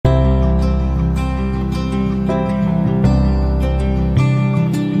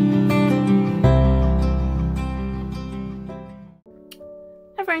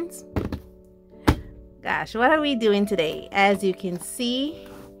gosh, what are we doing today? As you can see,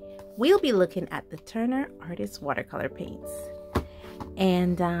 we'll be looking at the Turner Artist watercolor paints.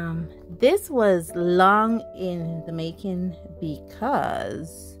 And this was long in the making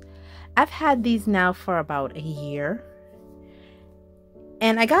because I've had these now for about a year.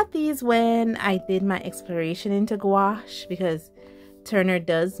 And I got these when I did my exploration into gouache, because Turner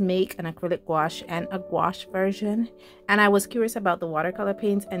does make an acrylic gouache and a gouache version, and I was curious about the watercolor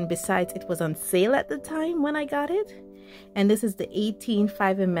paints, and besides it was on sale at the time when I got it. And this is the 18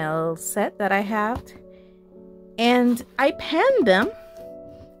 5 ml set that I have, and I panned them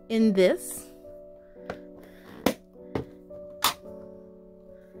in this.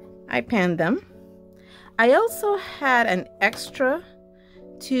 I panned them. I also had an extra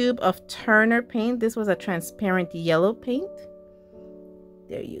tube of Turner paint. This was a transparent yellow paint.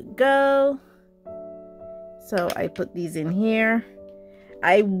 There you go. So I put these in here.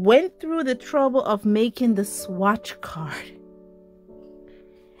 I went through the trouble of making the swatch card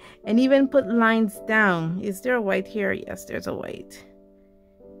and even put lines down. Is there a white here? Yes, there's a white.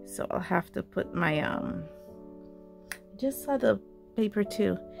 So I'll have to put my just saw the paper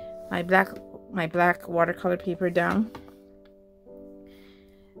too, my black watercolor paper down.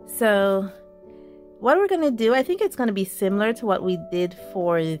 So what we're going to do, I think it's going to be similar to what we did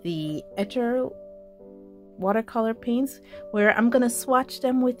for the Etcher watercolor paints, where I'm going to swatch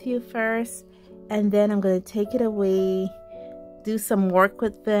them with you first, and then I'm going to take it away, do some work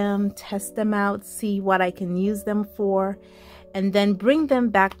with them, test them out, see what I can use them for, and then bring them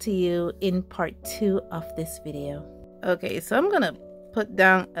back to you in part 2 of this video. Okay, so I'm going to put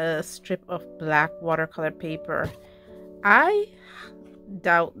down a strip of black watercolor paper. I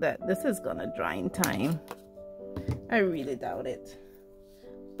doubt that this is gonna dry in time. I really doubt it,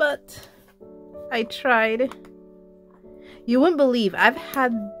 but I tried. You wouldn't believe I've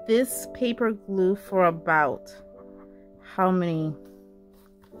had this paper glue for about how many?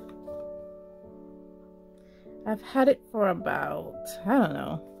 I've had it for about, I don't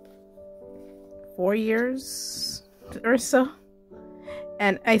know, 4 years or so,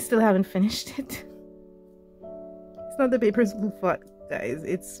 and I still haven't finished it. It's not the paper's glue fault, guys,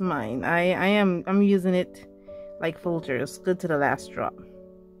 it's mine. I'm using it like Folgers, good to the last drop.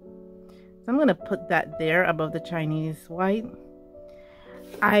 So I'm gonna put that there above the Chinese white.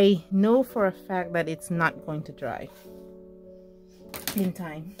 I know for a fact that it's not going to dry in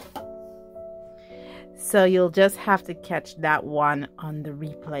time, so you'll just have to catch that one on the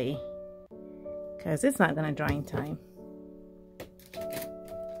replay, because it's not gonna dry in time.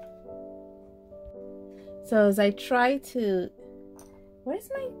 So as I try to, where's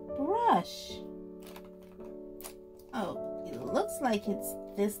my brush? Oh, it looks like it's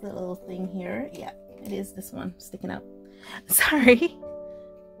this little thing here. Yeah, it is this one sticking out. Sorry.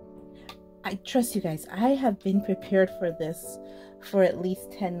 I trust you guys, I have been prepared for this for at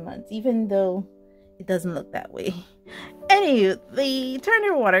least 10 months, even though it doesn't look that way. Anywho, the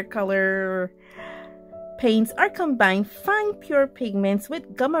Turner watercolor paints are combined fine pure pigments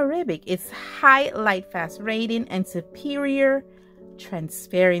with gum arabic. Its high light fast rating and superior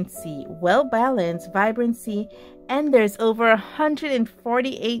transparency, well balanced vibrancy, and there's over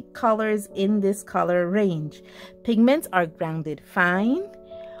 148 colors in this color range. Pigments are grounded fine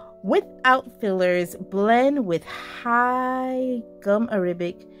without fillers, blend with high gum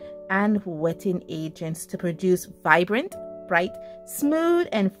arabic and wetting agents to produce vibrant, bright, smooth,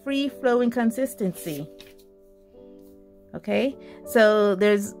 and free-flowing consistency. Okay, so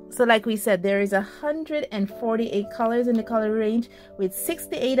like we said, there is 148 colors in the color range, with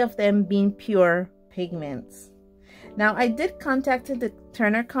 68 of them being pure pigments. Now, I did contact the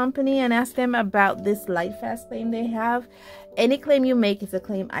Turner company and asked them about this light fast claim they have. Any claim you make is a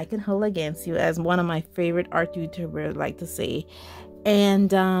claim I can hold against you, as one of my favorite art YouTubers like to say.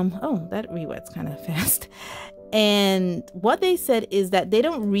 And oh, that rewet's kind of fast. And what they said is that they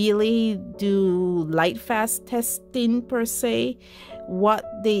don't really do light fast testing per se. What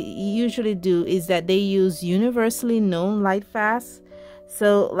they usually do is that they use universally known light fast.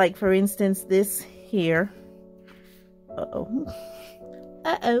 So like for instance, this here,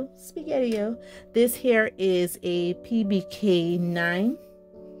 spaghetti-o. This here is a PBK 9,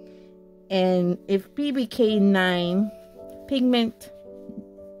 and if PBK 9 pigment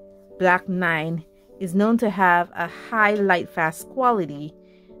black 9 is known to have a high light fast quality,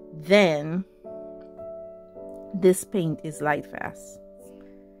 then this paint is light fast.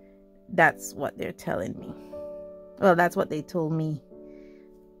 That's what they're telling me. Well, that's what they told me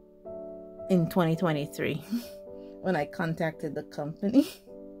in 2023 when I contacted the company.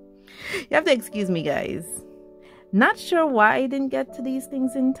 You have to excuse me, guys. Not sure why I didn't get to these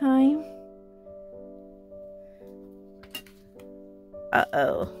things in time.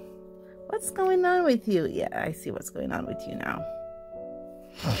 Uh-oh. What's going on with you? Yeah, I see what's going on with you now.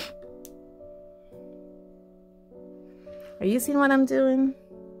 Are you seeing what I'm doing?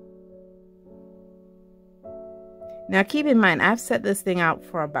 Now keep in mind, I've set this thing out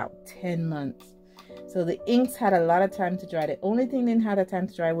for about 10 months. So the inks had a lot of time to dry. The only thing that didn't have time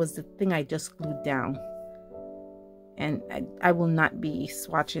to dry was the thing I just glued down. And I will not be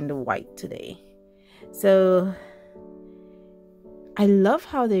swatching the white today. So I love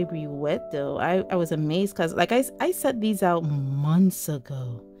how they re-wet though. I was amazed because like I set these out months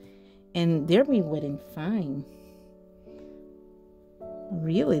ago and they're re-wetting fine.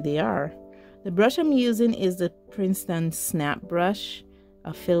 Really, they are. The brush I'm using is the Princeton Snap brush,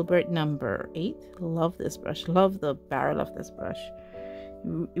 a Hillburn number 8. Love this brush. Love the barrel of this brush.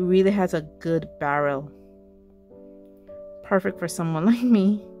 It really has a good barrel. Perfect for someone like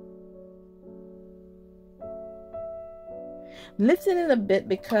me. I'm lifting it a bit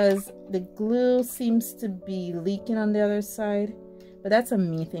because the glue seems to be leaking on the other side. But that's a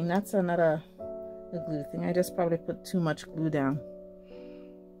me thing. That's not a glue thing. I just probably put too much glue down.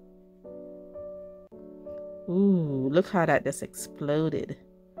 Ooh, look how that just exploded.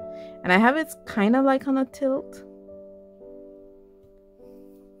 And I have it kind of like on a tilt.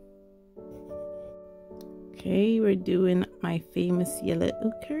 Okay, we're doing my famous yellow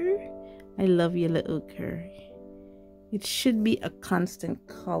ochre. I love yellow ochre. It should be a constant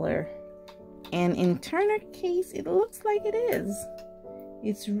color. And in Turner case, it looks like it is.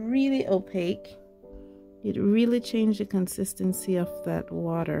 It's really opaque. It really changed the consistency of that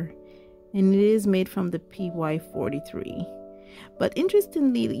water. And it is made from the PY43. But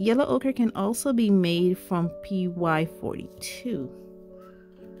interestingly, yellow ochre can also be made from PY42.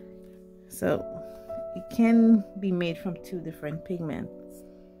 So it can be made from 2 different pigments.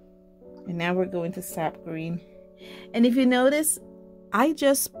 And now we're going to sap green. And if you notice, I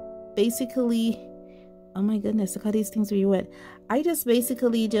just basically, oh my goodness, look how these things are wet. I just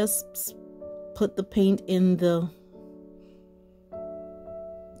basically just put the paint in the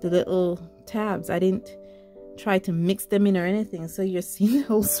little tabs. I didn't try to mix them in or anything, so you're seeing the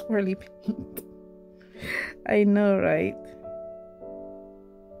whole swirly paint. I know, right?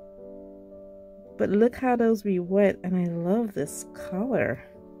 But look how those re-wet, and I love this color.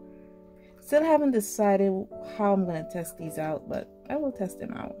 Still haven't decided how I'm going to test these out, but I will test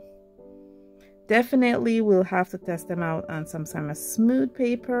them out. Definitely will have to test them out on some kind of smooth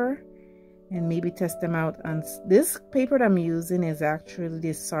paper. And maybe test them out on this paper that I'm using is actually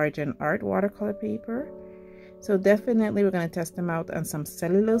this Sargent Art watercolor paper. So definitely we're going to test them out on some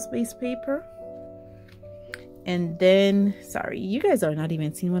cellulose based paper. And then, sorry, you guys are not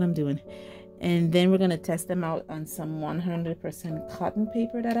even seeing what I'm doing. And then we're going to test them out on some 100% cotton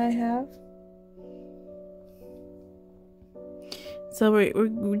paper that I have. So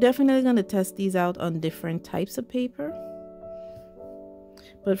we're definitely going to test these out on different types of paper.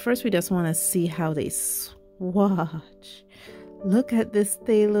 But first we just want to see how they swatch. Look at this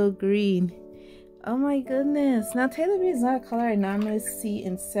phthalo green. Oh my goodness. Now phthalo green is not a color I normally see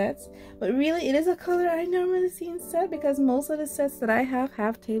in sets. But really it is a color I normally see in set because most of the sets that I have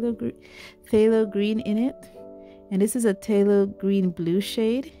phthalo green in it. And this is a phthalo green blue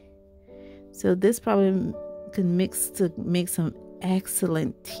shade. So this probably can mix to make some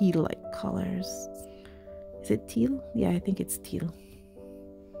excellent teal-like colors. Is it teal? Yeah, I think it's teal.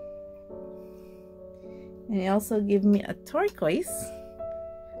 And it also gave me a turquoise.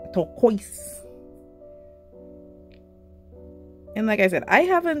 And like I said,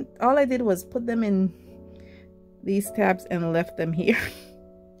 all I did was put them in these tabs and left them here.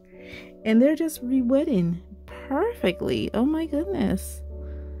 And they're just re-wetting perfectly. Oh my goodness.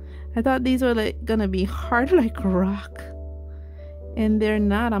 I thought these were like gonna be hard like rock. And they're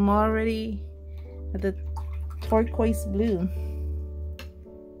not. I'm already at the turquoise blue.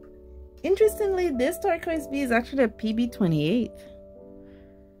 Interestingly, this turquoise B is actually a PB28.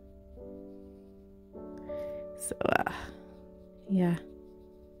 So, yeah.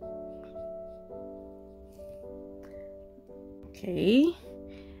 Okay.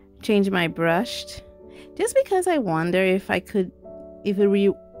 Change my brush. Just because I wonder if I could, if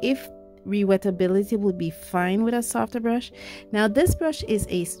re-wettability would be fine with a softer brush. Now, this brush is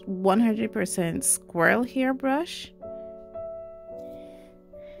a 100% squirrel hair brush.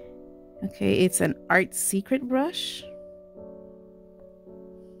 Okay, it's an Art Secret brush.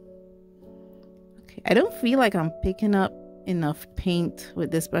 Okay, I don't feel like I'm picking up enough paint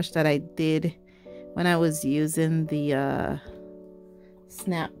with this brush that I did when I was using the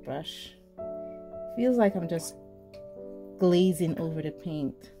snap brush. Feels like I'm just glazing over the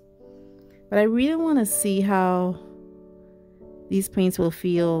paint. But I really want to see how these paints will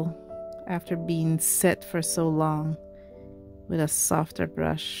feel after being set for so long with a softer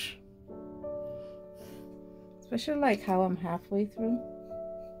brush. Especially like how I'm halfway through.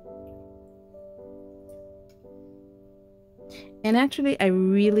 And actually, I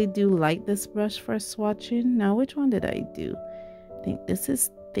really do like this brush for swatching. Now, which one did I do? I think this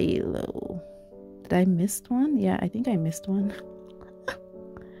is Phthalo. Did I miss one? Yeah, I think I missed one.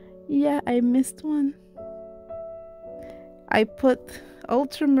 Yeah, I missed one. I put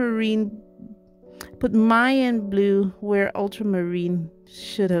ultramarine, put Mayan blue where ultramarine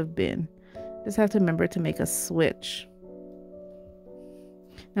should have been. Just have to remember to make a switch.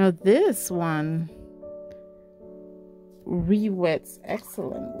 Now this one re-wets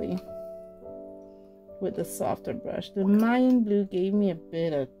excellently with the softer brush. The Mayan blue gave me a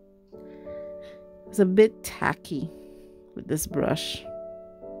bit of, it's a bit tacky with this brush,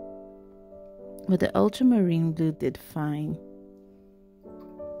 but the ultramarine blue did fine.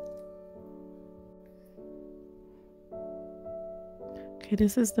 Okay,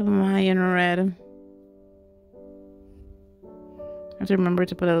 this is the Mayan red. I have to remember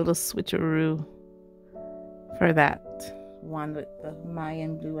to put a little switcheroo for that one with the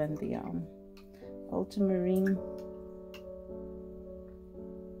Mayan blue and the ultramarine.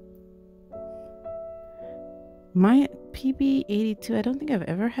 My PB82, I don't think I've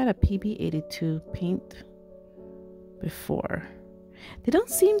ever had a PB82 paint before. They don't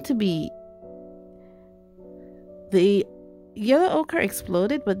seem to be, the yellow ochre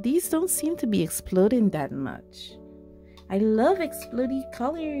exploded, but these don't seem to be exploding that much. I love exploding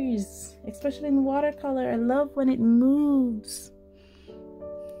colors, especially in watercolor. I love when it moves.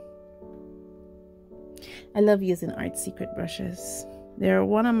 I love using Art Secret brushes. They're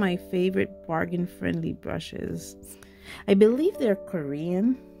one of my favorite bargain-friendly brushes. I believe they're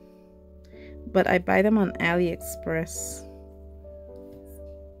Korean, but I buy them on AliExpress.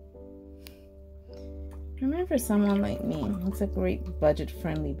 Remember, for someone like me, it's a great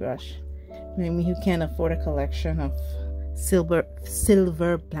budget-friendly brush. Maybe who can't afford a collection of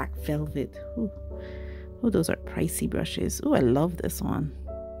silver black velvet. Ooh. Oh, those are pricey brushes. Oh, I love this one.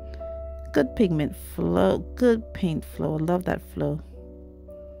 Good pigment flow, good paint flow. I love that flow.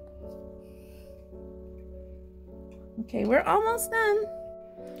 Okay, we're almost done.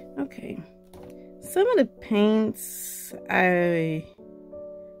 Okay, some of the paints I'm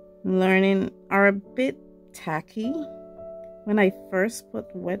learning are a bit tacky. When I first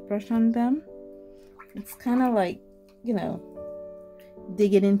put wet brush on them, it's kind of like, you know,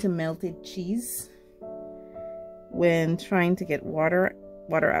 digging into melted cheese when trying to get water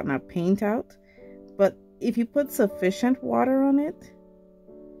out, not paint out. But if you put sufficient water on it,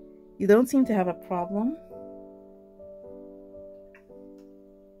 you don't seem to have a problem.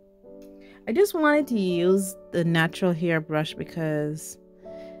 I just wanted to use the natural hair brush because,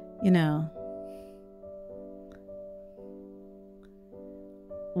 you know,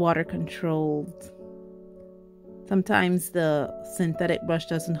 water controlled. Sometimes the synthetic brush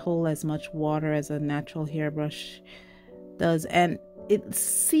doesn't hold as much water as a natural hair brush does, and it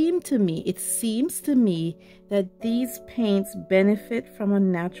seems to me that these paints benefit from a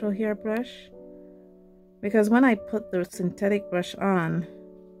natural hair brush, because when I put the synthetic brush on,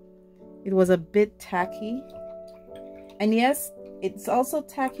 it was a bit tacky. And yes, it's also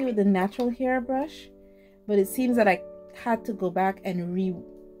tacky with the natural hair brush, but it seems that I had to go back and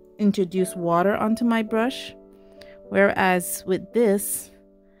reintroduce water onto my brush. Whereas with this,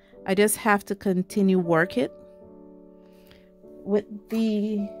 I just have to continue work it with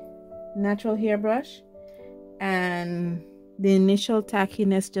the natural hair brush, and the initial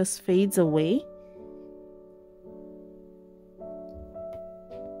tackiness just fades away.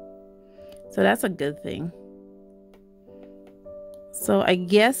 So that's a good thing. So I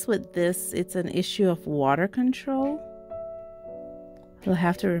guess with this, it's an issue of water control. I'll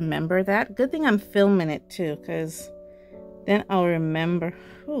have to remember that. Good thing I'm filming it too, because then I'll remember.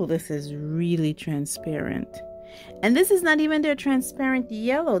 Oh, this is really transparent. And this is not even their transparent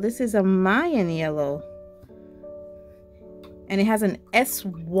yellow. This is a Mayan yellow. And it has an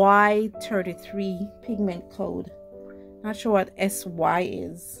SY33 pigment code. Not sure what SY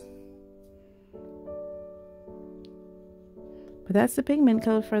is. But that's the pigment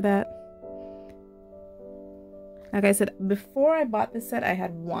code for that. Like I said, before I bought this set, I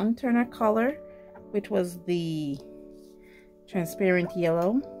had one Turner color, which was the transparent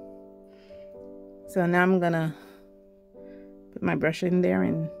yellow. So now I'm gonna put my brush in there,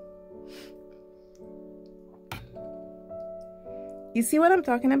 and you see what I'm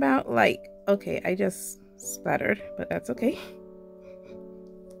talking about? Like, okay, I just splattered, but that's okay.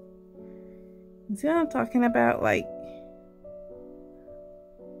 You see what I'm talking about? Like,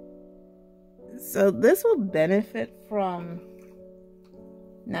 So this will benefit from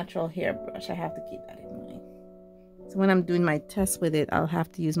natural hairbrush. I have to keep that in mind. So when I'm doing my test with it, I'll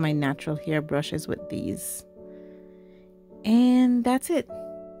have to use my natural hairbrushes with these. And that's it.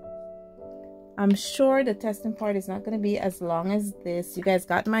 I'm sure the testing part is not going to be as long as this. You guys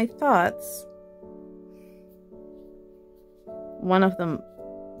got my thoughts. One of the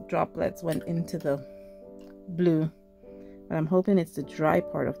droplets went into the blue, but I'm hoping it's the dry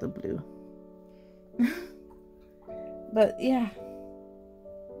part of the blue. But yeah.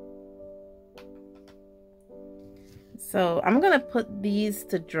 So I'm gonna put these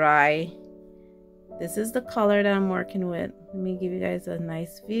to dry. This is the color that I'm working with. Let me give you guys a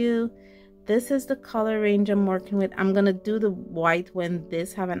nice view. This is the color range I'm working with. I'm gonna do the white when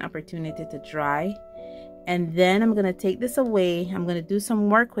this have an opportunity to dry, and then I'm gonna take this away. I'm gonna do some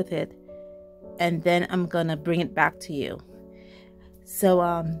work with it, and then I'm gonna bring it back to you.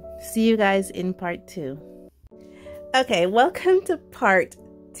 So see you guys in part 2. Okay, welcome to part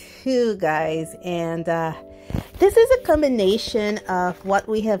 2, guys. And this is a combination of what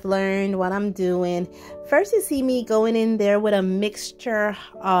we have learned, what I'm doing. First, you see me going in there with a mixture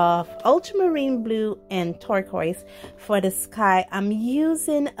of ultramarine blue and turquoise for the sky. I'm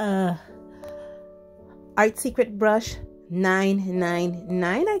using a Art Secret brush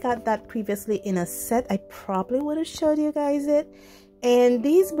 999. I got that previously in a set. I probably would have showed you guys it. And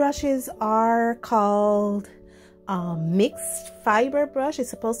these brushes are called mixed fiber brush. It's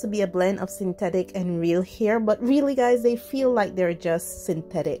supposed to be a blend of synthetic and real hair, but really, guys, they feel like they're just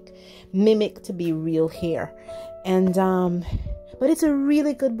synthetic, mimic to be real hair. And but it's a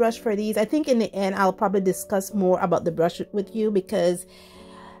really good brush for these. I think in the end I'll probably discuss more about the brush with you, because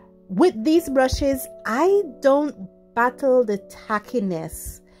with these brushes I don't battle the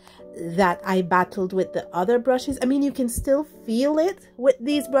tackiness that I battled with the other brushes. I mean, you can still feel it with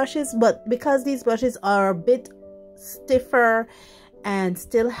these brushes, but because these brushes are a bit stiffer and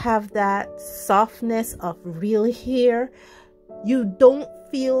still have that softness of real hair, you don't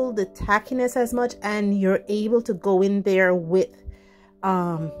feel the tackiness as much, and you're able to go in there with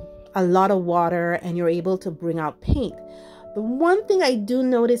a lot of water, and you're able to bring out paint. The one thing I do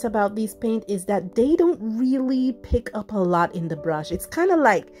notice about these paint is that they don't really pick up a lot in the brush. It's kind of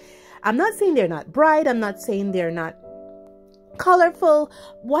like, I'm not saying they're not bright, I'm not saying they're not colorful.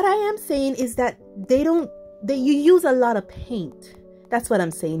 What I am saying is that you use a lot of paint. That's what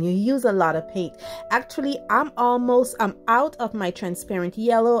I'm saying. You use a lot of paint. Actually, I'm out of my transparent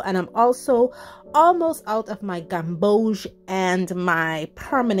yellow, and I'm also almost out of my gamboge and my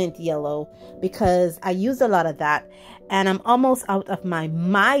permanent yellow, because I used a lot of that. And I'm almost out of my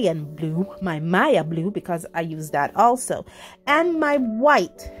Maya blue, because I used that also. And my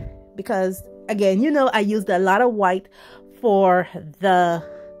white, because again, you know, I used a lot of white for the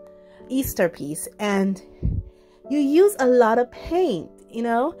Easter piece. And you use a lot of paint, you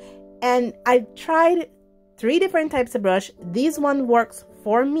know. And I tried 3 different types of brush. This one works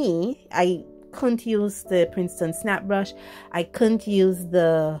for me. I couldn't use the Princeton snap brush. I couldn't use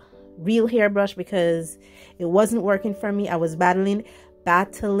the real hair brush because it wasn't working for me. I was battling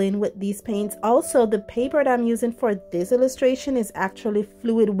with these paints. Also, the paper that I'm using for this illustration is actually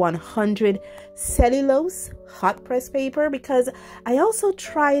Fluid 100 cellulose hot press paper, because I also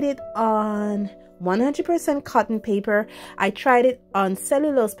tried it on 100% cotton paper. I tried it on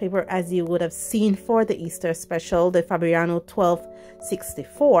cellulose paper, as you would have seen for the Easter special, the Fabriano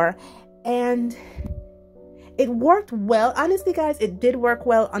 1264, and it worked well. Honestly, guys, it did work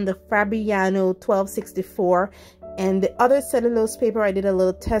well on the Fabriano 1264. And the other cellulose paper I did a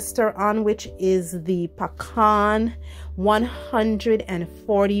little tester on, which is the Pecan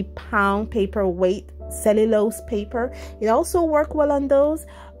 140 pound paper weight cellulose paper. It also worked well on those,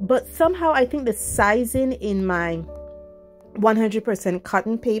 but somehow I think the sizing in my 100%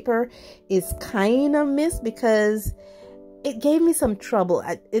 cotton paper is kind of missed, because it gave me some trouble.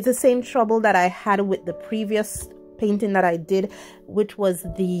 It's the same trouble that I had with the previous painting that I did, which was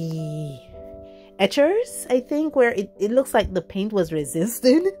the etchers, I think, where it looks like the paint was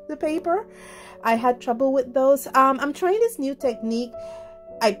resisting the paper. I had trouble with those. I'm trying this new technique.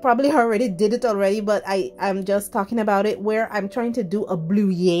 I probably already did it already, but I'm just talking about it, where I'm trying to do a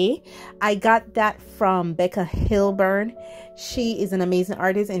bluier. I got that from Becca Hillburn. She is an amazing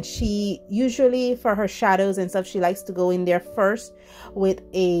artist, and she usually, for her shadows and stuff, she likes to go in there first with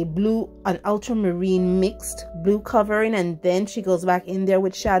an ultramarine mixed blue covering, and then she goes back in there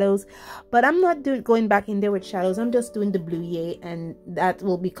with shadows. But I'm not going back in there with shadows. I'm just doing the bluier, and that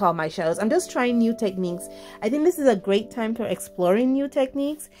will be called my shadows. I'm just trying new techniques. I think this is a great time for exploring new techniques.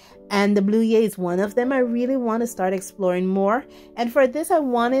 techniques, and the Blue Yay is one of them. I really want to start exploring more. And for this, I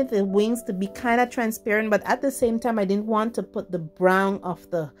wanted the wings to be kind of transparent, but at the same time, I didn't want to put the brown of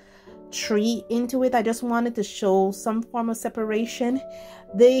the tree into it. I just wanted to show some form of separation.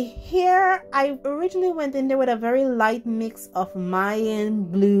 The hair, I originally went in there with a very light mix of Mayan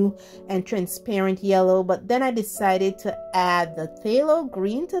blue and transparent yellow, but then I decided to add the phthalo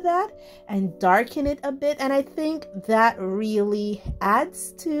green to that and darken it a bit, and I think that really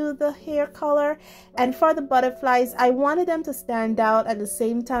adds to the hair color. And for the butterflies, I wanted them to stand out. At the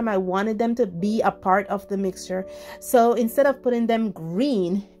same time, I wanted them to be a part of the mixture, so instead of putting them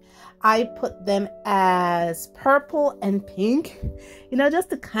green, I put them as purple and pink, you know,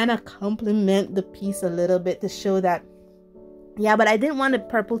 just to kind of complement the piece a little bit, to show that, yeah, but I didn't want the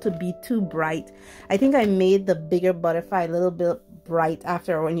purple to be too bright. I think I made the bigger butterfly a little bit bright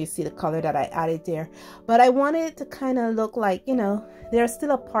after, when you see the color that I added there. But I wanted it to kind of look like, you know, they're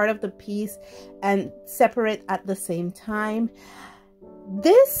still a part of the piece and separate at the same time.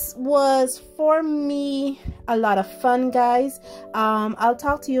 This was, for me, a lot of fun, guys. I'll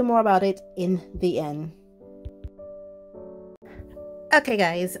talk to you more about it in the end. Okay,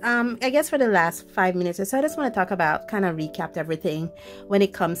 guys, I guess for the last 5 minutes or so, I just want to talk about, kind of recap everything when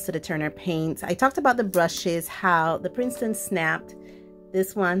it comes to the Turner paints. I talked about the brushes, how the Princeton snapped.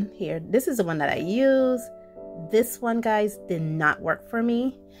 This one here, this is the one that I use. This one, guys, did not work for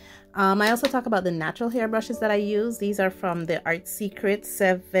me. I also talk about the natural hair brushes that I use. These are from the Art Secret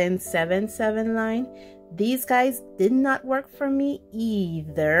 777 line. These guys did not work for me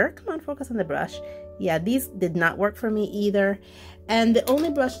either. Come on, focus on the brush. Yeah, these did not work for me either. And the only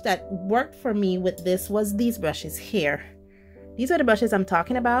brush that worked for me with this was these brushes here. These are the brushes I'm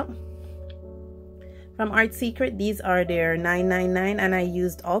talking about from Art Secret. These are their 999, and I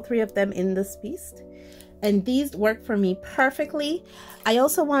used all 3 of them in this piece. And these work for me perfectly. I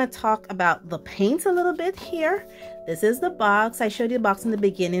also want to talk about the paints a little bit here. This is the box. I showed you the box in the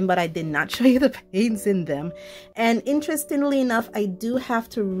beginning, but I did not show you the paints in them. And interestingly enough, I do have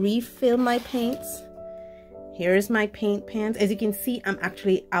to refill my paints. Here's my paint pans. As you can see, I'm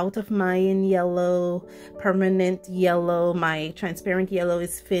actually out of Mayan yellow, permanent yellow. My transparent yellow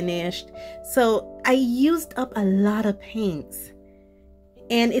is finished. So I used up a lot of paints.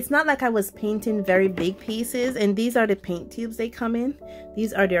 And it's not like I was painting very big pieces. And these are the paint tubes they come in.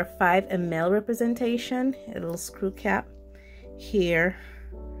 These are their 5 ml representation. A little screw cap here.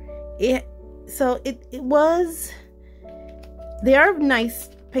 They are nice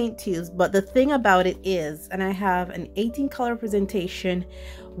paint tubes, but the thing about it is, and I have an 18 color representation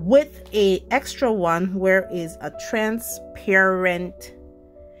with a extra one where is a transparent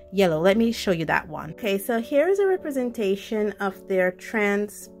yellow. Let me show you that one. Okay, so here's a representation of their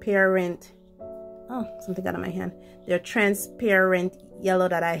transparent, oh, something got on my hand, their transparent yellow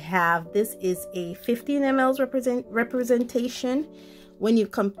that I have. This is a 15 ml representation. When you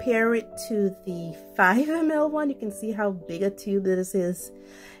compare it to the 5 ml one, you can see how big a tube this is.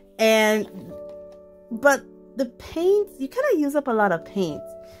 But the paints, you kind of use up a lot of paint.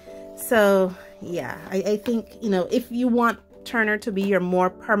 So yeah, I think, you know, if you want Turner to be your more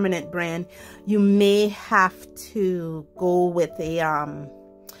permanent brand, you may have to go with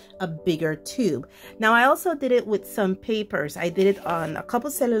a bigger tube. Now I also did it with some papers. I did it on a couple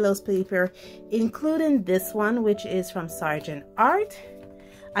cellulose paper, including this one, which is from Sargent Art.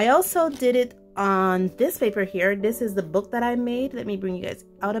 I also did it on this paper here. This is the book that I made. Let me bring you guys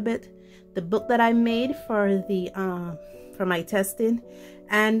out a bit. The book that I made for the for my testing,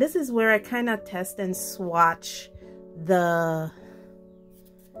 and this is where I kind of test and swatch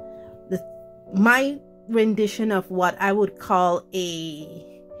my rendition of what I would call a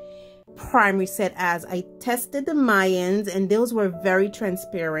primary set. As I tested the Mayans, and those were very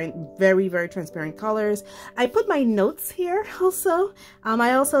transparent, very transparent colors. I put my notes here also.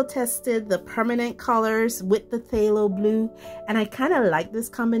 I also tested the permanent colors with the phthalo blue, and I kind of like this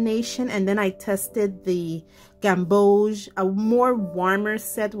combination. And then I tested the gamboge, a more warmer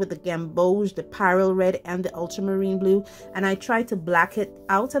set with the gamboge, the pyrrole red, and the ultramarine blue, and I tried to black it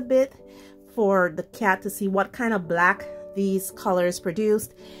out a bit for the cat to see what kind of black these colors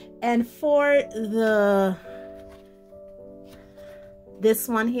produced. And for this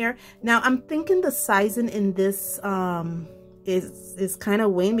one here, now I'm thinking the sizing in this is kind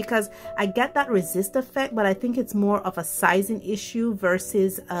of weighing, because I get that resist effect, but I think it's more of a sizing issue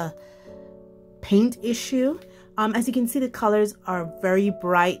versus a paint issue. As you can see, the colors are very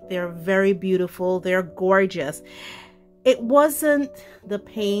bright, they're very beautiful, they're gorgeous. It wasn't the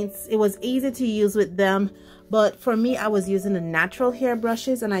paints, it was easy to use with them, but for me, I was using the natural hair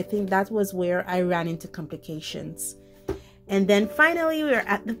brushes, and I think that was where I ran into complications. And then finally, we're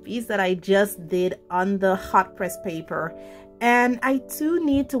at the piece that I just did on the hot press paper. And I too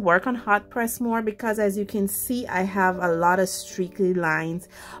need to work on hot press more because as you can see, I have a lot of streaky lines.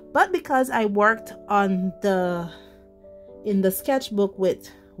 But because I worked on in the sketchbook with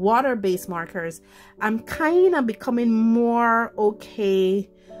water-based markers, I'm kind of becoming more okay,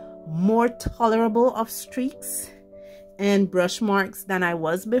 more tolerable of streaks and brush marks than I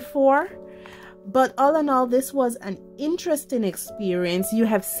was before. But all in all, this was an interesting experience. You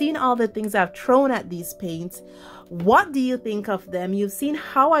have seen all the things I've thrown at these paints. What do you think of them? You've seen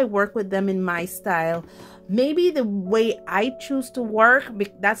how I work with them in my style. Maybe the way I choose to work,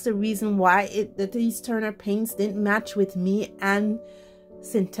 that's the reason why these Turner paints didn't match with me and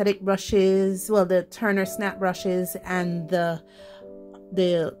synthetic brushes, well, the Turner snap brushes and the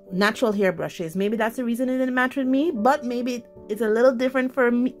natural hair brushes. Maybe that's the reason it didn't match with me, but maybe it's a little different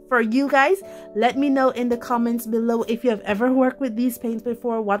for me, for you guys. Let me know in the comments below if you have ever worked with these paints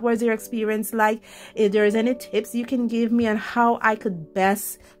before. What was your experience like? If there's any tips you can give me on how I could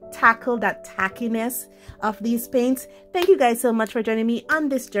best tackle that tackiness of these paints. Thank you guys so much for joining me on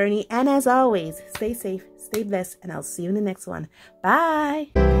this journey, and as always, stay safe, stay blessed, and I'll see you in the next one.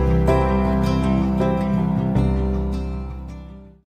 Bye.